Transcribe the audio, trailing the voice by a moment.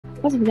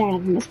What's up guys,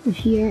 Mr.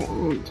 here,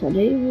 and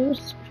today we're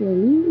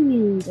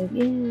streaming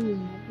again.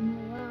 I don't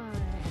know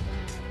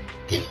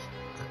why.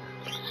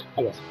 I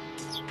just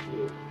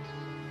stream.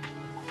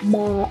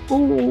 But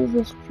anyways,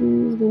 the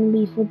stream is gonna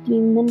be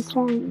 15 minutes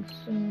long,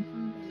 so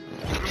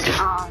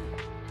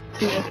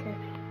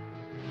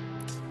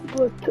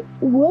but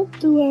what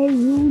do I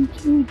want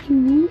to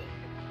do?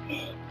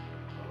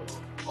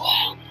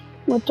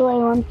 What do I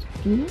want to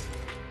do?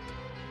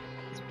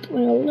 A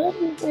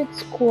little bit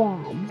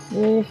squads,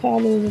 if I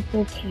lose it,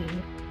 okay.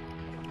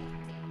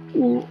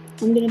 Yeah,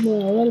 I'm gonna do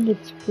a little bit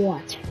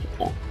squats.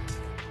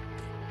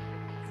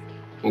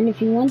 And if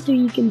you want to,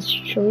 you can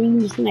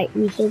stream snipe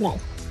me. So guys,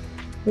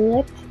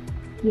 let's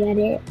get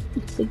it.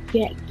 To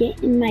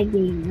get in my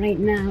game right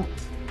now.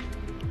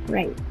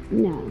 Right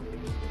now.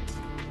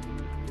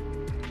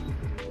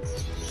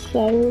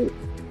 So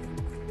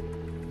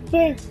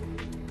if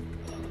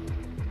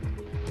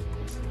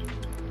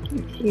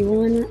you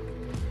wanna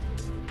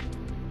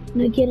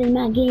get in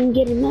my game,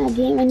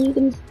 and you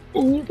can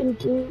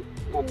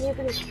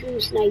stream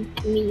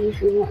snipe me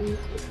if you want.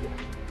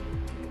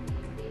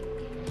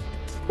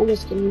 I'm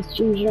just kidding,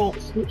 stream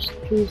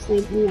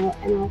snipe me out,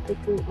 and I'll pick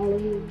on all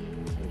of you.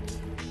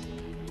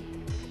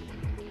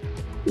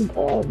 Be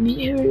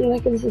sure to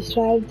like and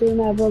subscribe to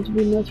my bell to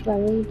be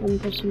notified when I'm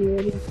posting new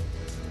videos.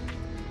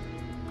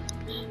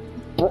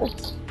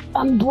 But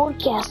I'm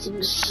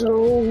broadcasting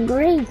so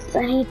great, I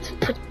need to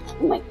put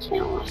my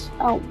cameras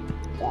out.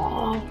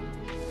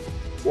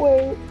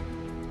 Wait.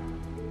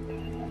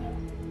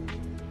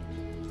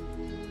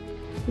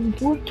 The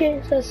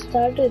broadcast has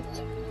started.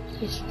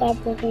 Just stop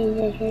looking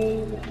over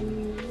here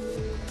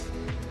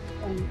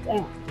and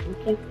down,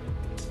 okay?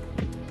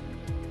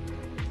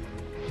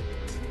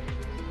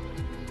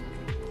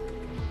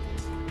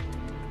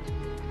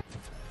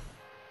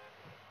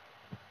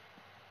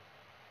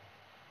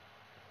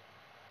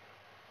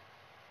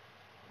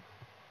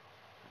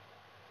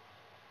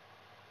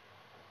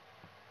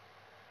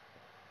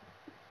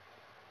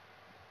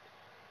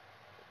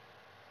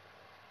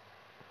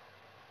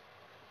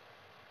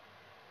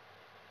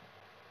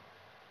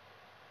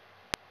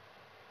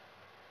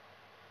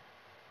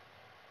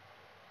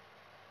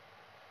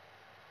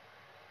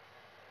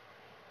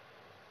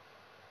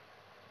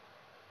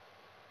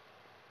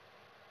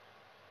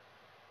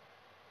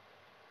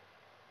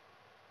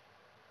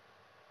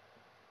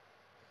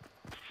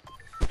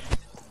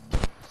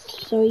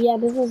 So yeah,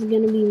 this is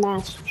gonna be my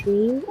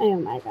stream. Oh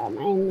my god,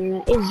 my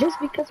internet. It's just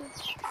because of the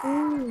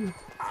stream.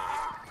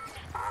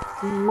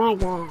 My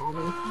god,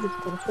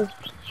 let's go to first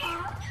pitch.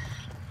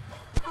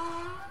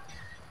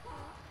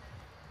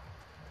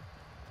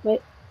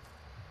 Wait.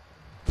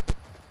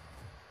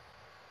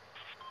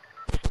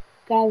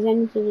 Guys, I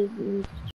need to